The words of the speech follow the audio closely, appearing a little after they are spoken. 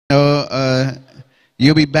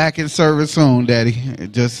You'll be back in service soon, Daddy.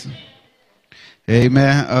 Just,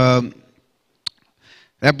 amen.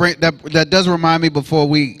 That does remind me before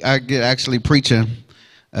I get actually preaching,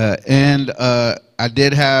 and I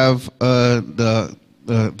did have the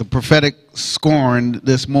prophetic scorn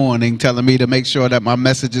this morning telling me to make sure that my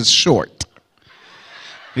message is short,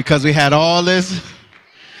 because we had all this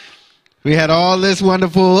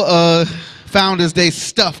wonderful Founders Day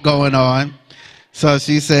stuff going on. So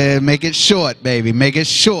she said, make it short, baby. Make it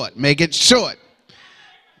short. Make it short.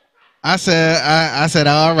 I said,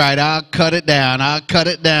 all right, I'll cut it down. I'll cut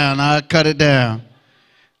it down. I'll cut it down.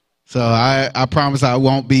 So I promise I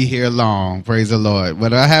won't be here long. Praise the Lord.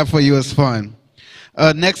 What I have for you is fun.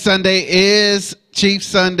 Next Sunday is Chief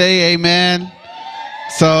Sunday. Amen.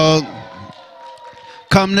 So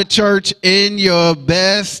come to church in your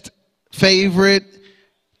best, favorite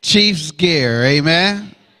Chiefs gear.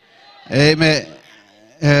 Amen. Amen.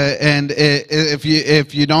 And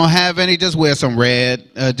if you don't have any, just wear some red.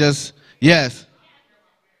 Yes.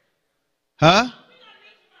 Huh?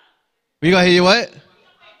 We gonna hear you what?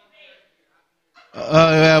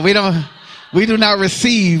 We do not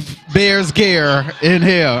receive Bears gear in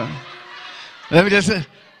here. Let me just say,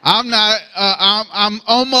 I'm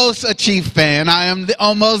almost a Chief fan. I am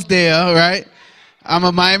almost there, right? I'm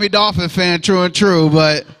a Miami Dolphin fan, true and true,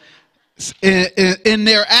 but in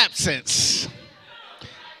their absence.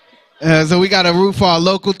 So we got to root for our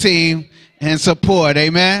local team and support.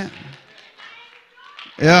 Amen.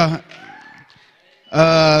 Yeah.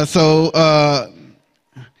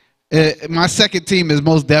 My second team is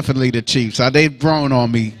most definitely the Chiefs. They've grown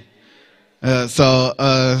on me.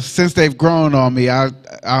 Since they've grown on me,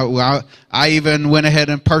 I even went ahead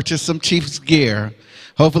and purchased some Chiefs gear.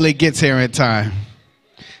 Hopefully it gets here in time.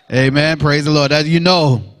 Amen. Praise the Lord. As you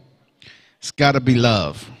know, it's got to be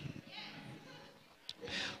love.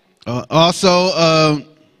 Our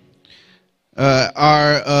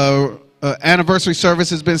anniversary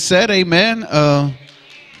service has been set. Amen.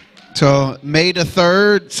 So May the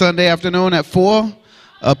 3rd, Sunday afternoon at 4,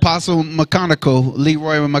 Apostle McConaughey,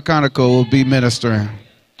 Leroy McConaughey will be ministering.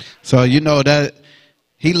 So you know that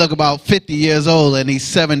he look about 50 years old and he's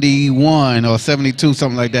 71 or 72,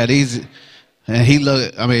 something like that. This man,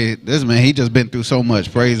 he just been through so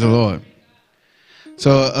much. Praise the Lord.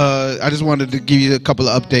 So I just wanted to give you a couple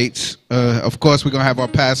of updates. Of course, we're going to have our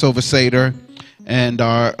Passover Seder and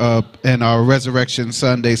our Resurrection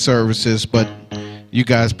Sunday services, but you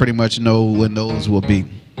guys pretty much know when those will be.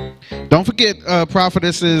 Don't forget,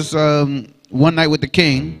 Prophetess's One Night with the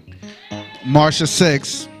King, March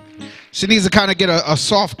 6th. She needs to kind of get a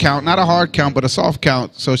soft count, not a hard count, but a soft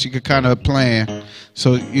count, so she could kind of plan.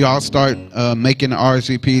 So you all start making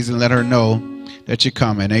RSVPs and let her know that you're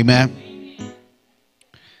coming. Amen.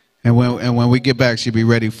 And when we get back, she'll be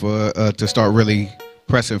ready to start really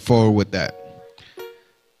pressing forward with that.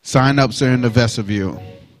 Sign-ups are in the vestibule.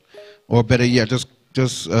 Or better yet, just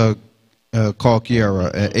call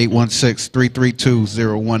Kiara at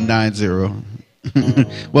 816-332-0190.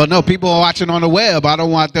 Well, no, people are watching on the web. I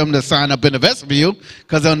don't want them to sign up in the vestibule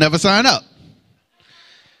because they'll never sign up.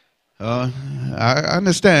 I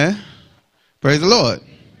understand. Praise the Lord.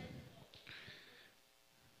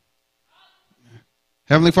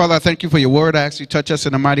 Heavenly Father, I thank you for your word. I ask you to touch us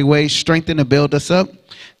in a mighty way, strengthen and build us up.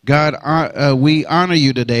 God, we honor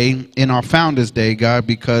you today in our Founders Day, God,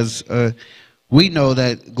 because we know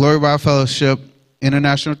that Glory Bible Fellowship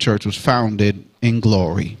International Church was founded in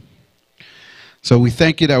glory. So we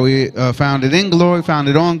thank you that we founded in glory,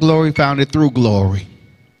 founded on glory, founded through glory.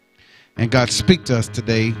 And God, speak to us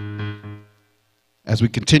today as we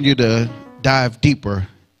continue to dive deeper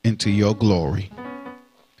into your glory.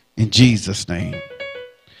 In Jesus' name.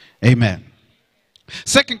 Amen.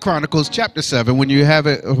 2 Chronicles chapter 7. When you have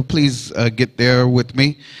it, please get there with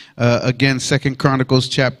me. Again, 2 Chronicles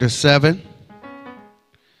chapter 7.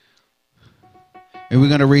 And we're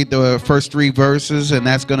going to read the first 3 verses, and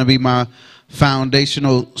that's going to be my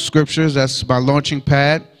foundational scriptures. That's my launching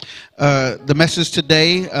pad. The message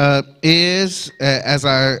today is, as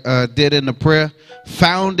I did in the prayer,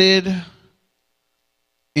 founded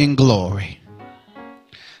in glory.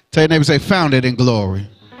 Tell your neighbor, say, founded in glory.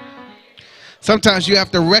 Sometimes you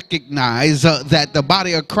have to recognize that the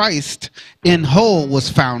body of Christ in whole was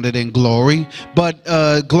founded in glory, but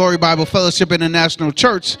Glory Bible Fellowship International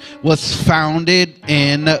Church was founded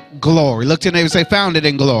in glory. Look to your neighbor and say, founded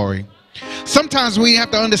in glory. Sometimes we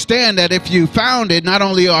have to understand that if you founded, not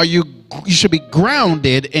only are you should be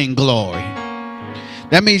grounded in glory.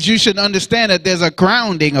 That means you should understand that there's a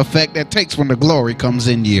grounding effect that takes when the glory comes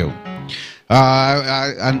in you.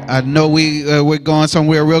 I know we're going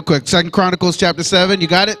somewhere real quick. 2 Chronicles chapter 7. You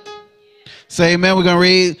got it? Say amen. We're going to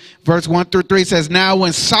read verse 1 through 3. It says, now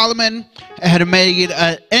when Solomon had made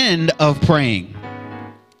an end of praying,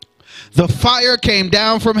 the fire came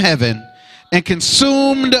down from heaven and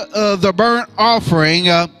consumed the burnt offering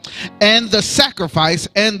and the sacrifice,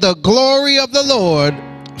 and the glory of the Lord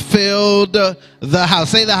filled the house.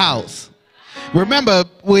 Say the house. Remember,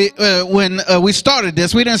 when we started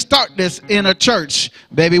this, we didn't start this in a church,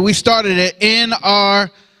 baby. We started it in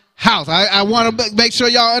our house. I want to make sure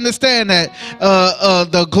y'all understand that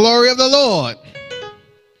the glory of the Lord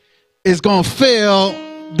is going to fill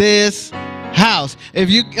this house. If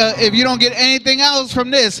you don't get anything else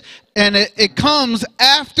from this, and it comes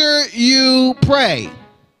after you pray.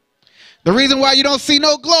 The reason why you don't see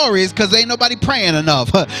no glory is because ain't nobody praying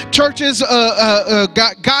enough. Churches,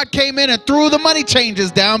 God came in and threw the money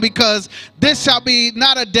changers down, because this shall be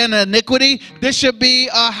not a den of iniquity. This should be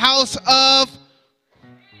a house of...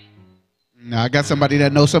 Now, I got somebody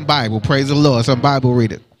that knows some Bible. Praise the Lord. Some Bible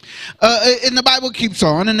read it. And the Bible keeps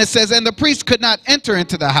on, and it says, and the priest could not enter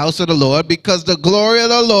into the house of the Lord, because the glory of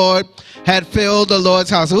the Lord had filled the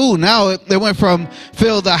Lord's house. Ooh, now it went from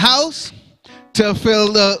fill the house to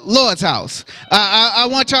fill the Lord's house. I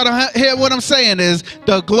want y'all to hear what I'm saying is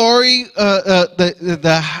the glory,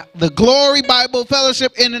 the Glory Bible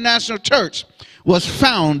Fellowship International Church was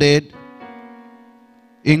founded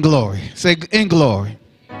in glory. Say, in glory.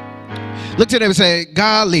 Look to them and say,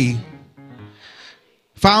 golly,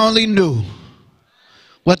 finally knew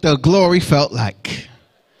what the glory felt like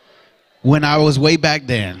when I was way back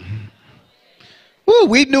then. Woo,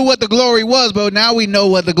 we knew what the glory was, but now we know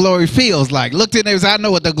what the glory feels like. Look to them and say, I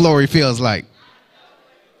know what the glory feels like.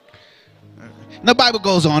 And the Bible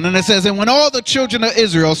goes on, and it says, and when all the children of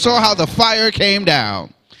Israel saw how the fire came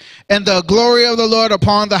down and the glory of the Lord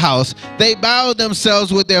upon the house, they bowed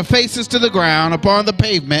themselves with their faces to the ground upon the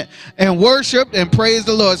pavement and worshiped and praised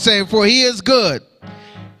the Lord, saying, for he is good,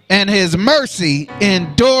 and his mercy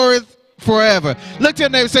endureth forever. Look to your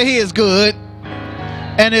neighbor and say, he is good,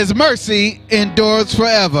 and his mercy endures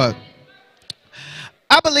forever.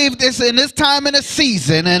 I believe this in this time and a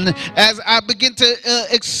season, and as I begin to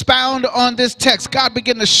expound on this text, God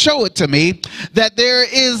began to show it to me that there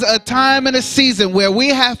is a time and a season where we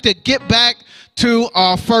have to get back to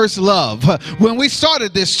our first love. When we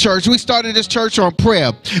started this church on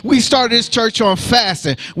prayer. We started this church on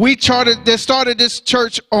fasting. We started this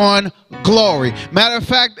church on glory. Matter of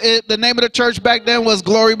fact, the name of the church back then was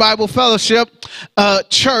Glory Bible Fellowship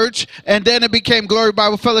Church, and then it became Glory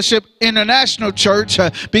Bible Fellowship International Church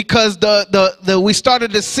because we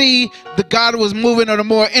started to see that God was moving on a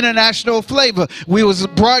more international flavor. We was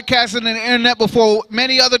broadcasting on the internet before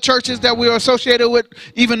many other churches that we were associated with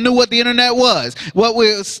even knew what the internet was. What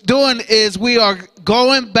we're doing is we are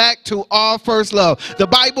going back to our first love. The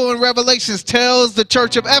Bible in Revelations tells the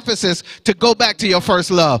church of Ephesus to go back to your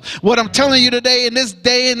first love. What I'm telling you today in this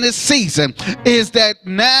day, in this season, is that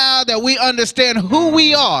now that we understand who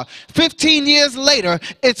we are, 15 years later,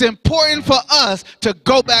 it's important for us to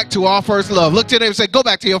go back to our first love. Look to them and say, go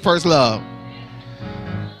back to your first love.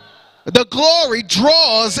 The glory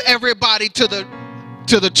draws everybody to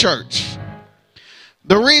the church.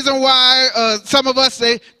 The reason why some of us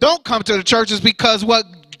say don't come to the church is because what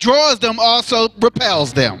draws them also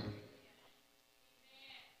repels them.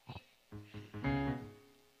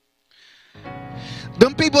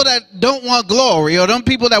 Them people that don't want glory, or them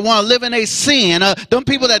people that want to live in a sin, them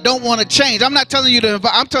people that don't want to change. I'm not telling you to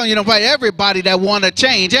invite, I'm telling you to invite everybody that want to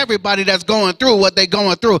change, everybody that's going through what they're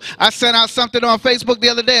going through. I sent out something on Facebook the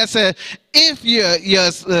other day. I said, if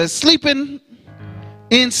you're sleeping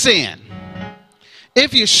in sin,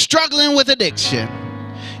 if you're struggling with addiction,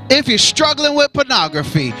 if you're struggling with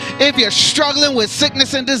pornography, if you're struggling with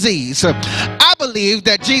sickness and disease, I believe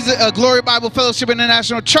that Glory Bible Fellowship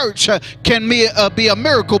International Church can be a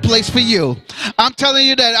miracle place for you. I'm telling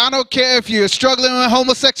you that I don't care if you're struggling with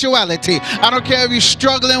homosexuality. I don't care if you're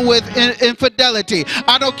struggling with infidelity.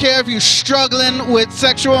 I don't care if you're struggling with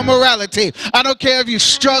sexual immorality. I don't care if you're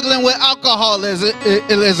struggling with alcoholism.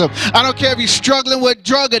 I don't care if you're struggling with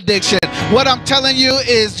drug addiction. What I'm telling you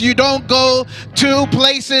is you don't go to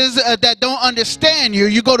places that don't understand you.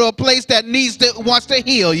 You go to a place that wants to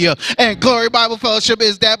heal you, and Glory Bible Fellowship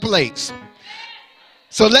is that place.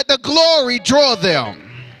 So let the glory draw them.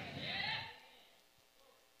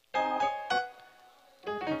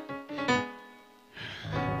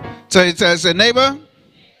 So it says, neighbor,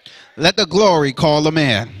 let the glory call a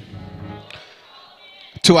man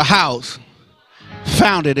to a house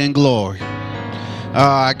founded in glory.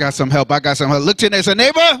 I got some help. Look to your neighbor. Say,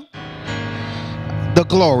 neighbor, The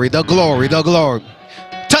glory, the glory, the glory.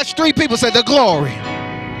 Touch 3 people, say the glory.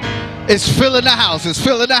 It's filling the house, it's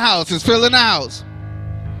filling the house, it's filling the house.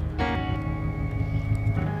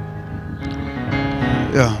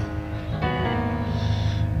 Yeah.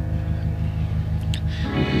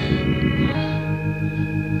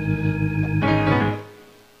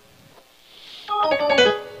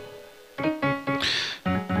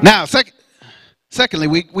 Now, secondly,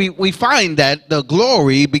 we find that the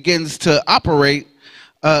glory begins to operate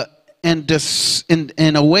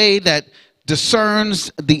in a way that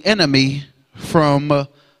discerns the enemy from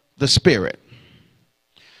the spirit.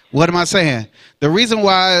 What am I saying? The reason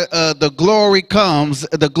why the glory comes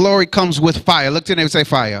with fire. Look to your neighbor and say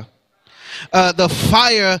fire. The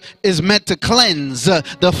fire is meant to cleanse.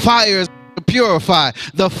 The fire is to purify.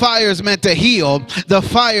 The fire is meant to heal. The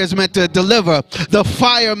fire is meant to deliver. The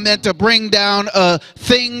fire meant to bring down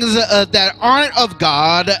things that aren't of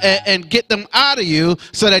God and get them out of you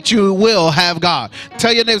so that you will have God.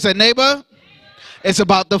 Tell your neighbor, say, neighbor, it's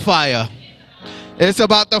about the fire. It's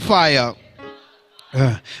about the fire.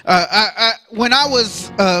 When I was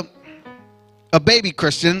a baby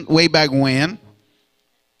Christian way back when,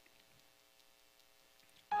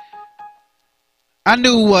 I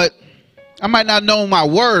knew what, I might not know my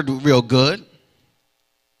word real good,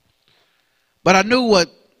 but I knew what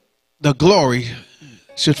the glory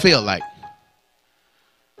should feel like.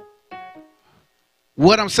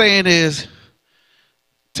 What I'm saying is,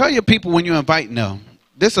 tell your people when you're inviting them,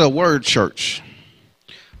 this is a word church,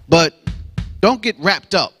 but don't get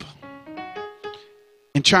wrapped up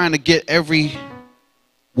in trying to get every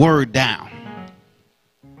word down.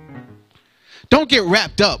 Don't get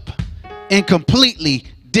wrapped up in completely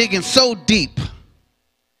digging so deep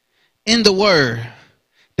in the word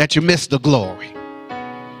that you miss the glory.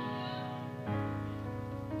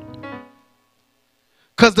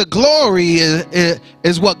 Because the glory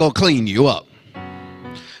is what gonna clean you up.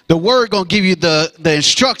 The word gonna give you the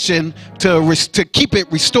instruction to keep it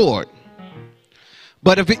restored.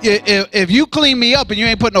 But if you clean me up and you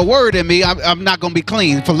ain't putting a word in me, I'm not gonna be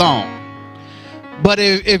clean for long. But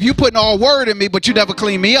if you putting all word in me, but you never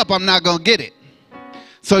clean me up, I'm not gonna get it.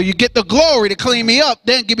 So you get the glory to clean me up,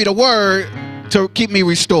 then give me the word to keep me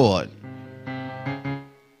restored.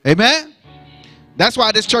 Amen? That's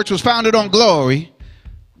why this church was founded on glory,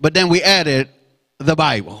 but then we added the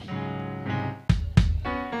Bible.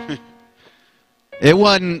 It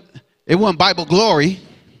wasn't Bible glory.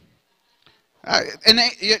 And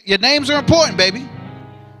your names are important, baby.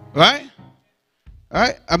 Right? All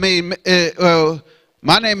right? I mean,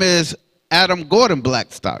 my name is Adam Gordon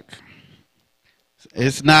Blackstock.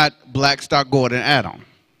 It's not Blackstock Gordon Adam.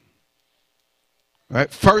 Right?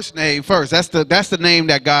 First name first. That's the name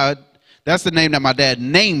that that's the name that my dad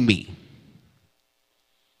named me.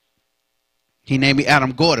 He named me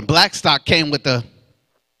Adam Gordon. Blackstock came with the.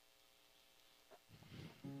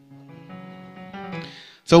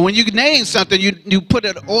 So when you name something, you put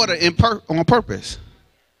an order on purpose.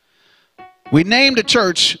 We named the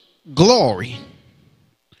church Glory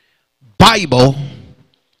Bible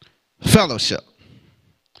Fellowship.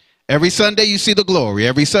 Every Sunday you see the glory.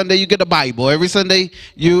 Every Sunday you get the Bible. Every Sunday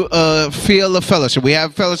you feel the fellowship. We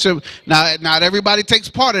have fellowship. Now, not everybody takes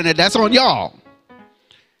part in it. That's on y'all.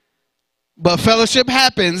 But fellowship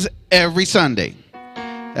happens every Sunday.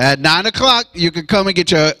 At 9 o'clock, you can come and get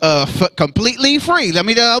your completely free. Let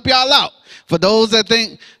me help y'all out. For those that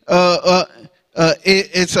think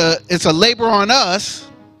it's a labor on us,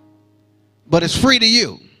 but it's free to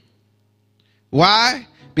you. Why?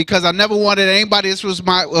 Because I never wanted anybody. This was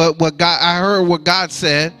my what God. I heard what God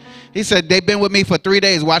said. He said they've been with me for 3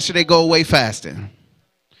 days. Why should they go away fasting?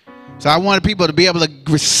 So I wanted people to be able to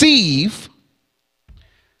receive.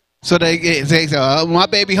 So they say, oh, my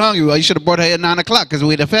baby hungry. Well, you should have brought her at 9 o'clock because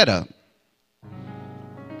we'd have fed her.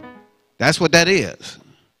 That's what that is.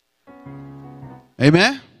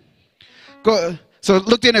 Amen? Go. So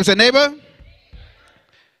look in there and say, neighbor,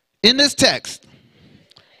 in this text,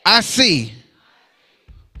 I see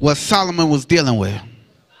what Solomon was dealing with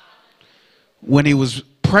when he was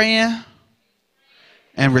praying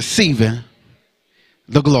and receiving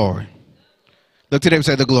the glory. Look to them and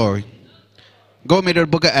say the glory. Go with me to the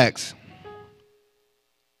book of Acts.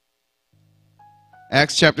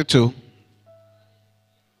 Acts chapter 2.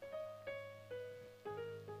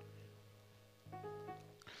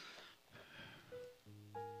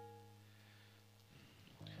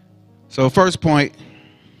 So first point,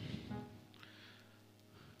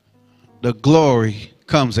 the glory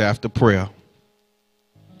comes after prayer.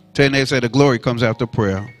 Tell your neighbor, say the glory comes after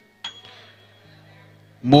prayer.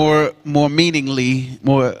 More meaningly,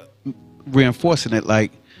 more reinforcing it,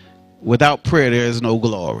 like Without prayer, there is no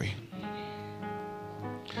glory.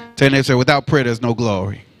 Tell your neighbor, say, without prayer, there's no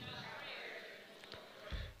glory.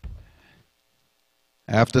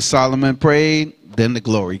 After Solomon prayed, then the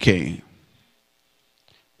glory came.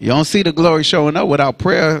 You don't see the glory showing up without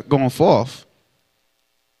prayer going forth.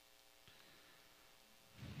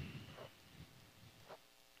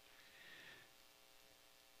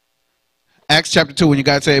 Acts chapter 2, when you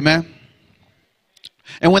guys say amen.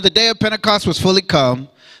 And when the day of Pentecost was fully come,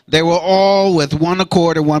 they were all with one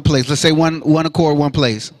accord in one place. Let's say one accord, one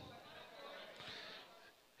place.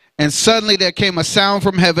 And suddenly there came a sound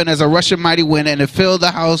from heaven as a rushing mighty wind, and it filled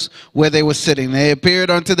the house where they were sitting. They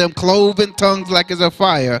appeared unto them cloven tongues like as a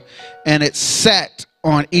fire, and it sat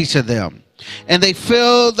on each of them. And they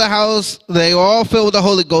filled the house, they all filled with the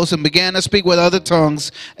Holy Ghost, and began to speak with other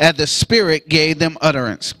tongues as the Spirit gave them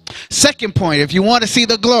utterance. Second point, if you want to see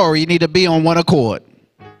the glory, you need to be on one accord.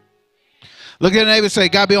 Look at your neighbor and say,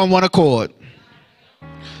 gotta be on one accord.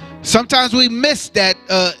 Sometimes we miss that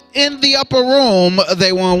in the upper room,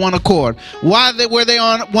 they were on one accord. Why were they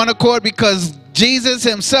on one accord? Because Jesus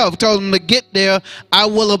himself told them to get there. I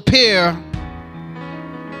will appear.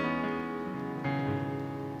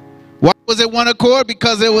 Why was it one accord?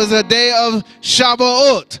 Because it was a day of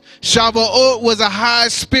Shavuot. Shavuot was a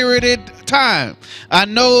high-spirited time. I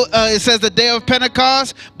know it says the day of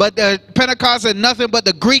Pentecost, but Pentecost is nothing but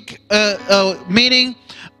the Greek meaning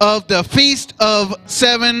of the feast of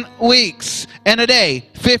 7 weeks and a day,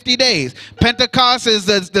 50 days. Pentecost is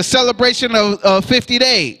the celebration of 50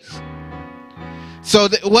 days. So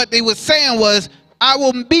what they were saying was, I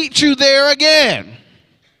will meet you there again.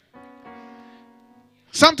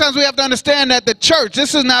 Sometimes we have to understand that the church,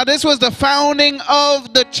 this was the founding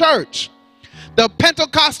of the church. The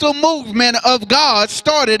Pentecostal movement of God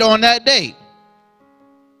started on that day.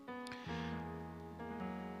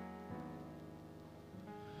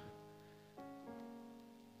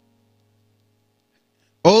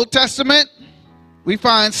 Old Testament, we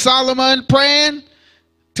find Solomon praying,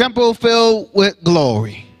 temple filled with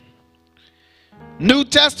glory. New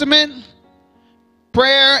Testament,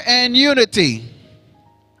 prayer and unity.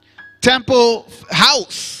 Temple,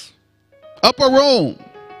 house, upper room,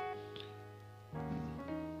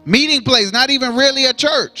 meeting place, not even really a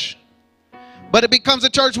church. But it becomes a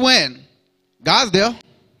church when God's there.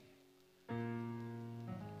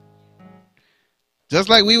 Just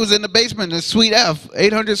like we was in the basement in Suite F,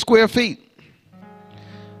 800 square feet.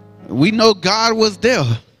 We know God was there.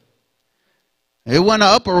 It wasn't an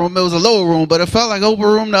upper room, it was a lower room, but it felt like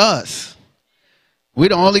upper room to us. We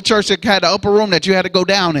the only church that had an upper room that you had to go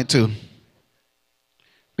down into.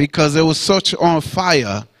 Because it was such on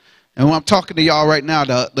fire. And when I'm talking to y'all right now,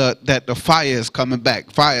 that the fire is coming back.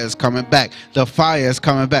 Fire is coming back. The fire is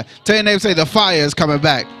coming back. Tell your neighbor, say, the fire is coming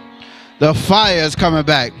back. The fire is coming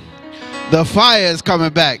back. The fire is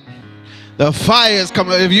coming back. The fire is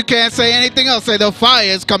coming. If you can't say anything else, say the fire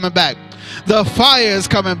is coming back. The fire is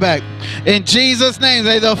coming back. In Jesus' name,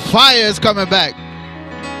 say the fire is coming back.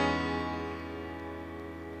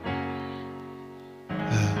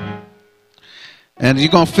 And you're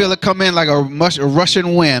going to feel it come in like a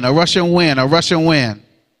rushing wind, a rushing wind, a rushing wind.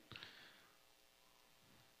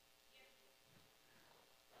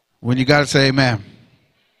 When you got to say amen.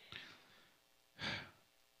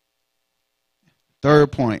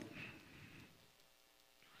 Third point.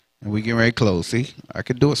 And we get ready to close. See, I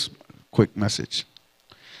could do a quick message.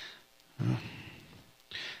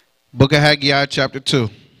 Book of Haggai, chapter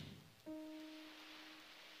 2.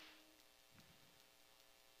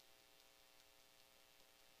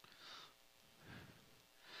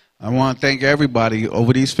 I want to thank everybody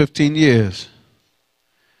over these 15 years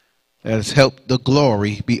that has helped the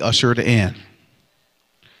glory be ushered in.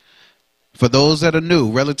 For those that are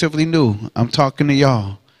new, relatively new, I'm talking to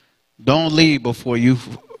y'all. Don't leave before you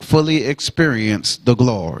fully experience the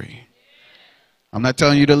glory. I'm not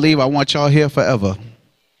telling you to leave. I want y'all here forever.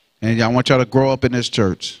 And I want y'all to grow up in this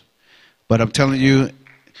church. But I'm telling you,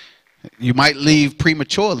 you might leave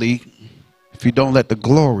prematurely if you don't let the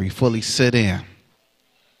glory fully sit in.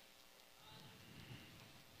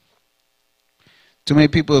 Too many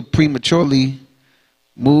people prematurely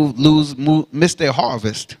miss their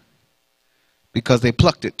harvest because they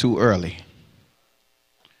plucked it too early.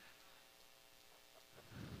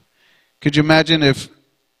 Could you imagine if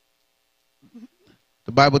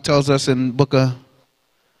the Bible tells us in the book of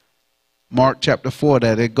Mark chapter 4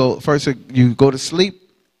 that first you go to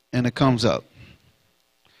sleep and it comes up.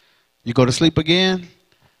 You go to sleep again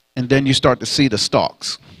and then you start to see the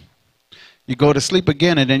stalks. You go to sleep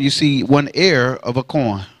again and then you see one ear of a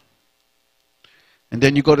corn. And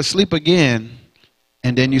then you go to sleep again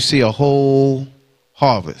and then you see a whole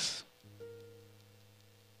harvest.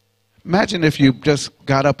 Imagine if you just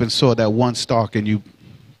got up and saw that one stalk and you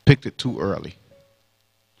picked it too early.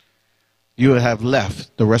 You would have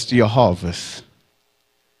left the rest of your harvest.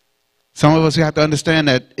 Some of us have to understand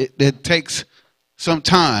that it takes some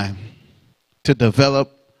time to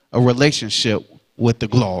develop a relationship with the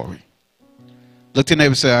glory. Look to your neighbor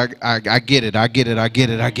and say, I get it, I get it, I get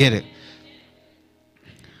it, I get it.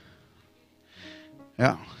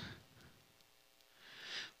 Yeah.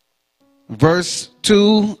 Verse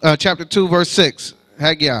 2, chapter 2, verse 6,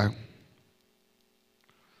 Haggai.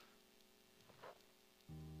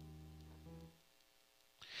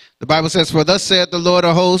 The Bible says, for thus saith the Lord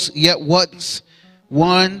of hosts, yet once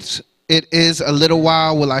it is a little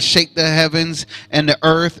while will I shake the heavens and the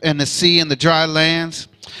earth and the sea and the dry lands,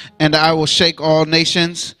 and I will shake all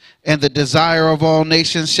nations, and the desire of all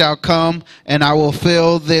nations shall come, and I will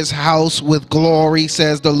fill this house with glory,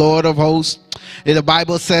 says the Lord of hosts. The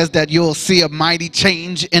Bible says that you'll see a mighty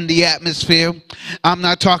change in the atmosphere. I'm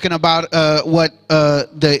not talking about what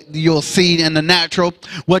you'll see in the natural.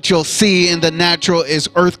 What you'll see in the natural is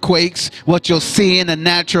earthquakes. What you'll see in the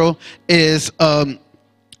natural is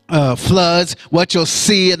floods. What you'll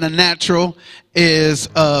see in the natural is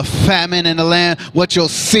famine in the land. What you'll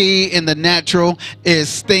see in the natural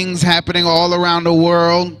is things happening all around the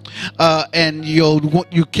world, and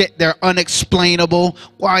they're unexplainable.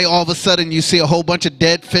 Why all of a sudden you see a whole bunch of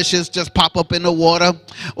dead fishes just pop up in the water,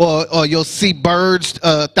 or you'll see birds,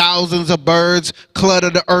 thousands of birds clutter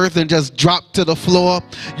the earth and just drop to the floor.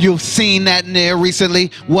 You've seen that in there recently.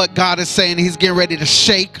 What God is saying, he's getting ready to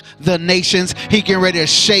shake the nations. He's getting ready to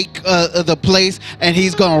shake the place, and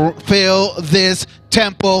he's going to fill this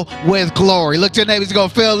temple with glory. Look to your neighbor, he's going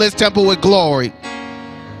to fill this temple with glory.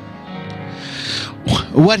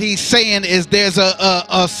 What he's saying is there's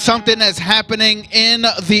a something that's happening in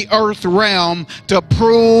the earth realm to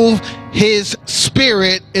prove his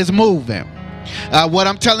spirit is moving. What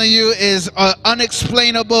I'm telling you is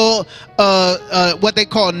unexplainable, what they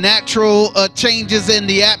call natural changes in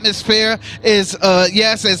the atmosphere is,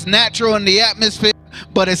 yes, it's natural in the atmosphere,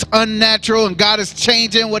 but it's unnatural, and God is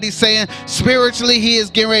changing what he's saying. Spiritually, he is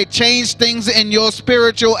getting ready to change things in your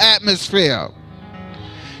spiritual atmosphere.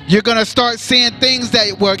 You're going to start seeing things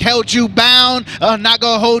that were held you bound, not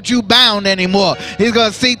going to hold you bound anymore. He's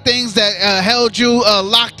going to see things that held you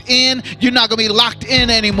locked in. You're not going to be locked in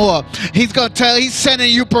anymore. He's going to tell, he's sending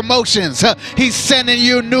you promotions. He's sending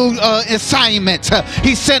you new assignments.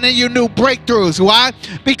 He's sending you new breakthroughs. Why?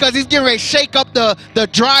 Because he's getting ready to shake up the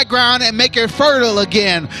dry ground and make it fertile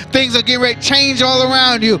again. Things are getting ready to change all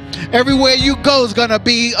around you. Everywhere you go is going to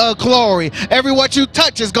be glory. What you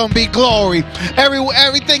touch is going to be glory.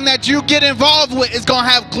 Everything that you get involved with is going to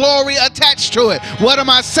have glory attached to it. What am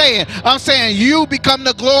I saying? I'm saying you become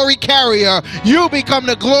the glory carrier. You become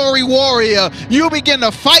the glory warrior. You begin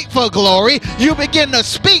to fight for glory. You begin to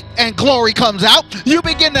speak and glory comes out. You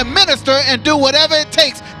begin to minister and do whatever it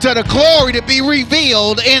takes to the glory to be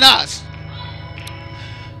revealed in us.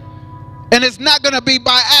 And it's not going to be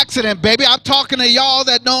by accident, baby. I'm talking to y'all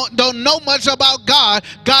that don't know much about God.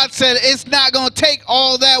 God said it's not going to take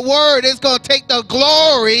all that word. It's going to take the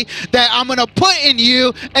glory that I'm going to put in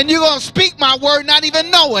you, and you're going to speak my word not even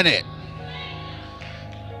knowing it.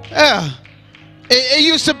 Yeah. It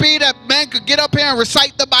used to be that man could get up here and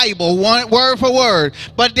recite the Bible word for word,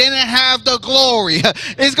 but didn't have the glory.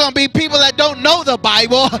 It's going to be people that don't know the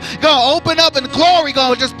Bible going to open up and glory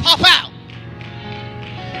going to just pop out.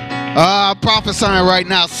 I'm prophesying right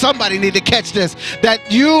now. Somebody need to catch this. That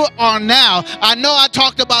you are now. I know I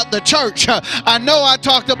talked about the church. I know I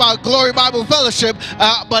talked about Glory Bible Fellowship.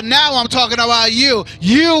 But now I'm talking about you.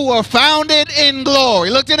 You were founded in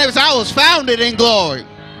glory. Look at it. I was founded in glory.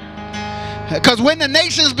 Because when the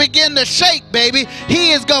nations begin to shake, baby,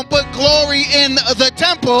 he is going to put glory in the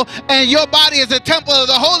temple. And your body is the temple of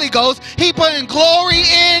the Holy Ghost. He putting glory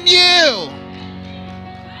in you.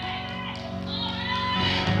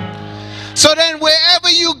 So then wherever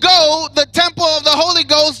you go, the temple of the Holy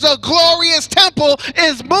Ghost, the glorious temple,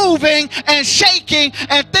 is moving and shaking,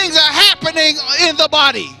 and things are happening in the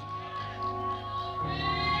body.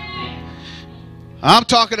 I'm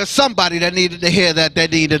talking to somebody that needed to hear that. They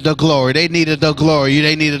needed the glory. They needed the glory.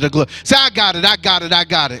 They needed the glory. Say, I got it. I got it. I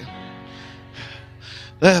got it.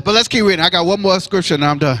 But let's keep reading. I got one more scripture and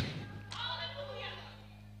I'm done.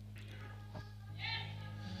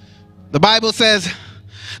 The Bible says,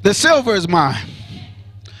 the silver is mine,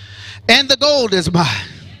 and the gold is mine,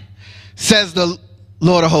 says the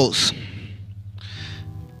Lord of hosts.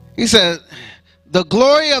 He said, the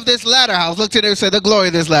glory of this latter house, look to there and say, the glory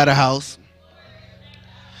of this latter house.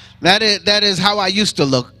 That is how I used to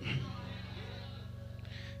look.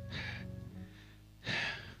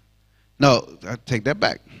 No, I take that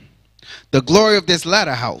back. The glory of this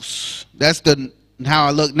latter house, that's how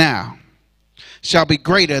I look now, shall be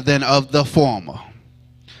greater than of the former.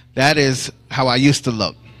 That is how I used to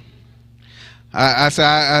look.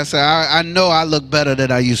 I know I look better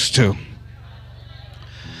than I used to.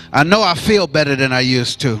 I know I feel better than I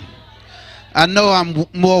used to. I know I'm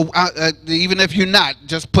more, even if you're not,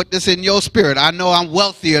 just put this in your spirit. I know I'm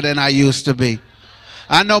wealthier than I used to be.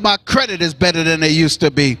 I know my credit is better than it used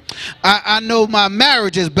to be. I know my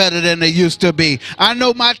marriage is better than they used to be. I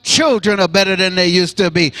know my children are better than they used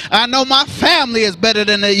to be. I know my family is better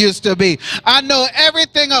than they used to be. I know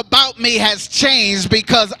everything about me has changed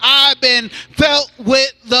because I've been filled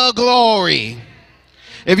with the glory.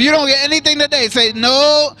 If you don't get anything today, say,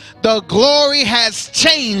 no, the glory has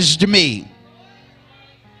changed me.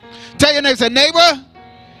 Tell your neighbor, say, neighbor,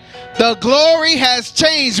 the glory has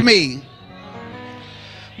changed me.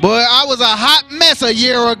 Boy, I was a hot mess a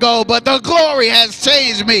year ago, but the glory has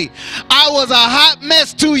changed me. I was a hot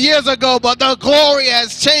mess 2 years ago, but the glory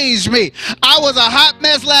has changed me. I was a hot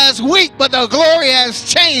mess last week, but the glory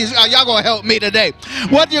has changed. Y'all gonna help me today.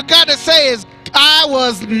 What you got to say is, I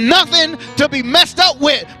was nothing to be messed up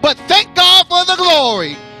with, but thank God for the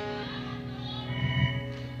glory.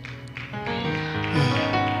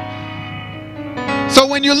 So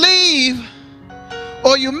when you leave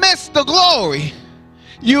or you miss the glory,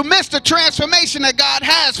 you miss the transformation that God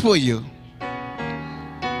has for you.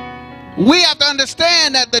 We have to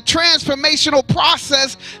understand that the transformational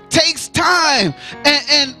process takes time.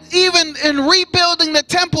 And even in rebuilding the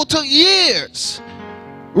temple took years.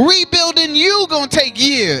 Rebuilding you gonna take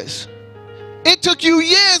years. It took you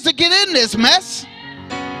years to get in this mess.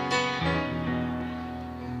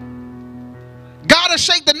 Gotta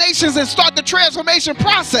shake the nations and start the transformation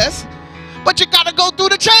process, but you gotta go through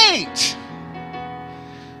the change.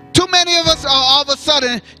 Too many of us are all of a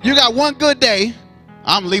sudden, you got one good day,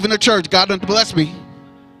 I'm leaving the church, God done bless me.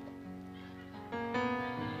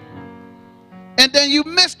 And then you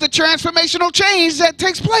miss the transformational change that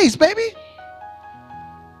takes place, baby.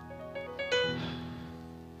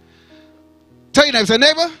 Tell your neighbor, say,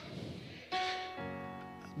 neighbor,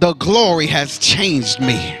 the glory has changed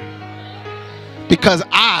me because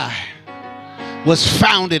I was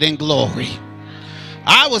founded in glory.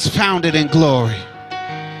 I was founded in glory.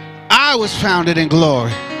 I was founded in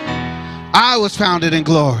glory. I was founded in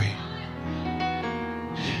glory.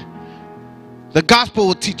 The gospel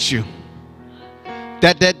will teach you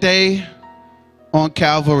that day on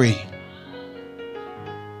Calvary,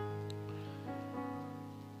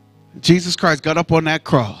 Jesus Christ got up on that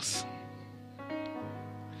cross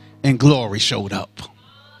and glory showed up.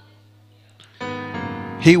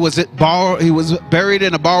 He was buried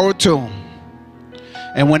in a borrowed tomb.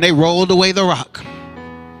 And when they rolled away the rock,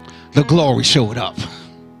 the glory showed up.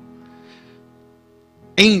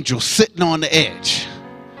 Angels sitting on the edge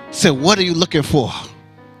said, what are you looking for?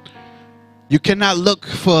 You cannot look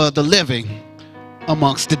for the living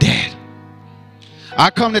amongst the dead.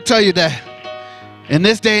 I come to tell you that in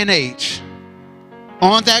this day and age,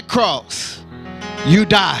 on that cross, you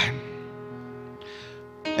died.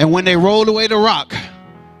 And when they rolled away the rock,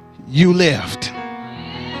 you lived.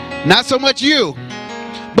 Not so much you,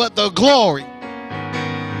 but the glory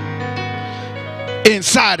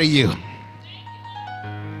inside of you.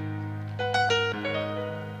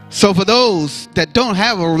 So for those that don't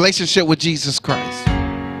have a relationship with Jesus Christ,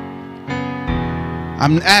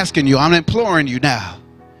 I'm asking you, I'm imploring you now.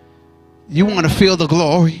 You want to feel the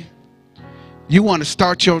glory? You want to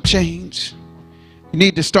start your change? You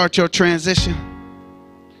need to start your transition?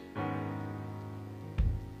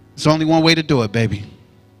 There's only one way to do it, baby.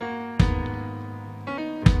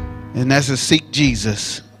 And that's to seek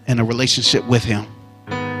Jesus and a relationship with him.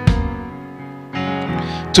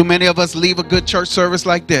 Too many of us leave a good church service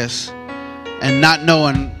like this and not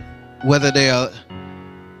knowing whether they'll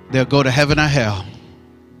go to heaven or hell.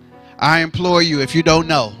 I implore you, if you don't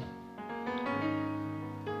know,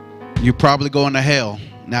 you're probably going to hell,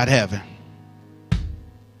 not heaven.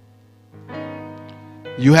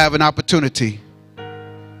 You have an opportunity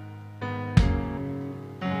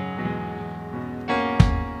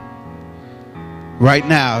right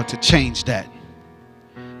now to change that.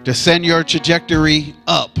 To send your trajectory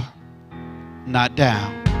up, not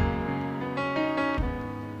down.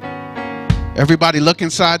 Everybody look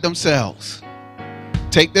inside themselves.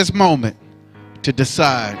 Take this moment to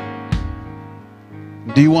decide.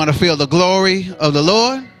 Do you want to feel the glory of the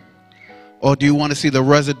Lord? Or do you want to see the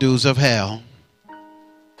residues of hell?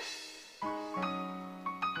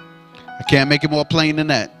 I can't make it more plain than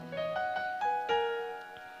that.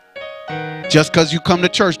 Just because you come to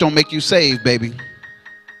church don't make you saved, baby.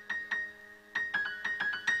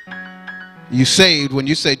 You saved when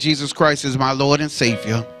you say Jesus Christ is my Lord and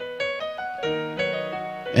Savior,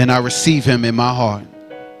 and I receive him in my heart.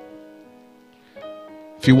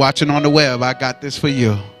 If you're watching on the web, I got this for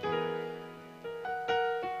you.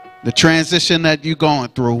 The transition that you're going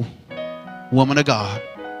through, woman of God,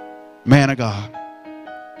 man of God,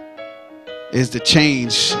 is the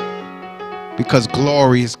change, because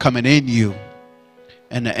glory is coming in you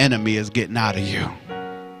and the enemy is getting out of you.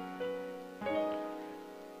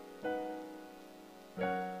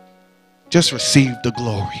 Just receive the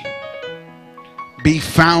glory. Be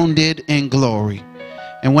founded in glory.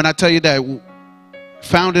 And when I tell you that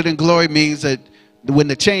founded in glory means that when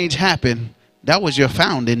the change happened, that was your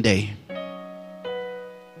founding day.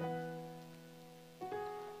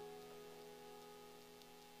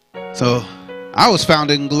 So I was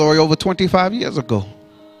founded in glory over 25 years ago.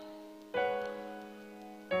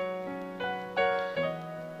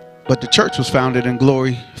 But the church was founded in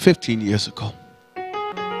glory 15 years ago.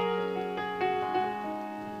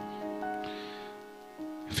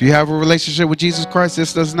 If you have a relationship with Jesus Christ,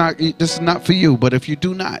 this is not for you. But if you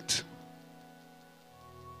do not,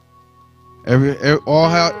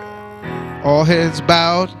 all heads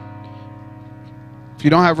bowed. If you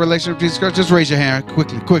don't have a relationship with Jesus Christ, just raise your hand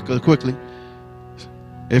quickly.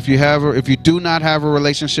 If you do not have a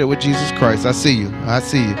relationship with Jesus Christ, I see you. I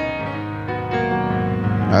see you.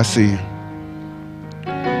 I see you.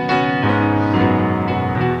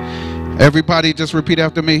 Everybody just repeat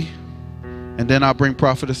after me, and then I'll bring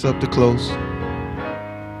prophetess up to close.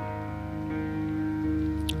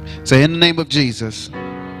 Say, in the name of Jesus,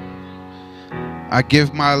 I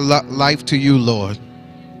give my life to you, Lord.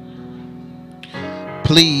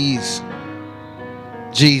 Please,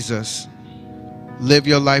 Jesus, live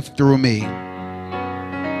your life through me.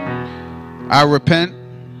 I repent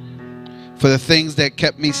for the things that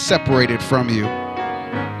kept me separated from you.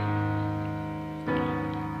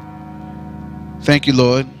 Thank you,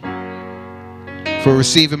 Lord, for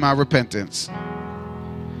receiving my repentance.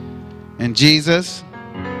 And Jesus,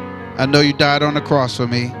 I know you died on the cross for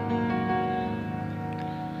me.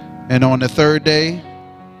 And on the third day,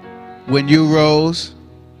 when you rose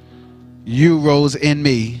in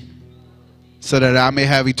me so that I may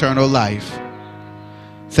have eternal life.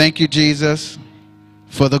 Thank you, Jesus,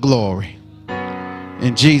 for the glory.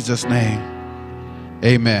 In Jesus' name,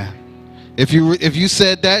 amen. If you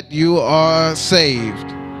said that, you are saved.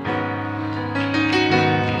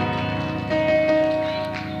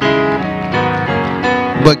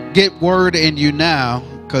 But get word in you now,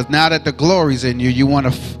 because now that the glory's in you, you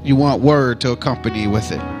want word to accompany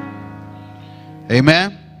with it.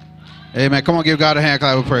 Amen. Amen. Come on, give God a hand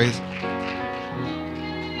clap of praise.